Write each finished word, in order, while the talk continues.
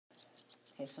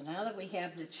Okay, so now that we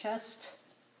have the chest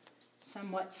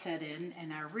somewhat set in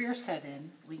and our rear set in,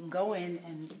 we can go in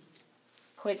and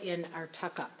put in our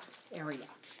tuck-up area.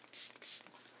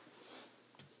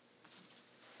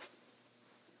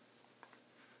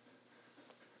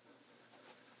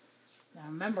 Now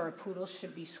remember, a poodle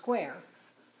should be square,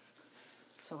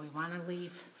 so we want to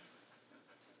leave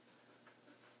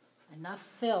enough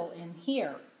fill in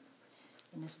here,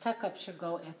 and this tuck-up should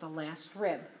go at the last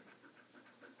rib.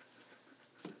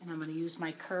 And I'm going to use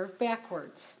my curve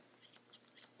backwards.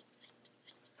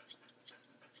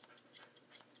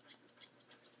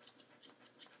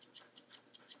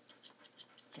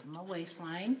 Give them a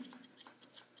waistline.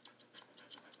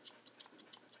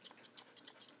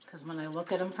 Because when I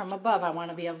look at them from above, I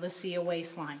want to be able to see a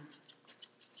waistline.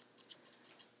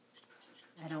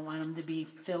 I don't want them to be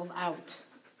filled out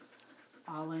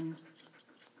all in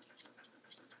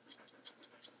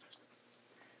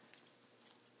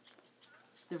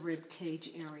the rib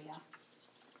cage area.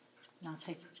 Now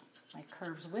take my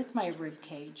curves with my rib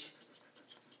cage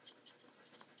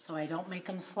so I don't make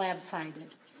them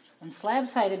slab-sided. And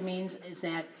slab-sided means is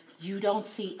that you don't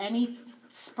see any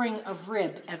spring of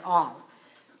rib at all.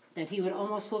 That he would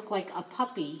almost look like a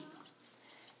puppy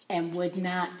and would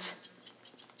not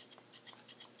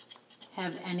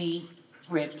have any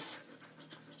ribs.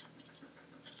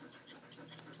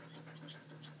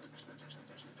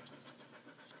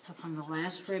 So from the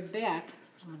last rib back,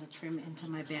 I'm going to trim into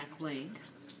my back leg.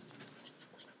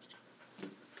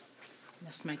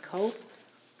 Missed my coat.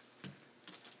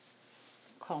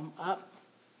 Comb up.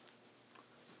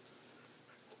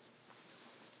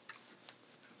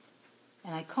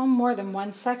 And I comb more than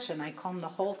one section. I comb the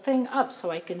whole thing up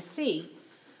so I can see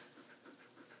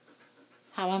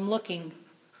how I'm looking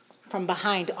from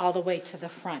behind all the way to the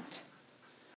front.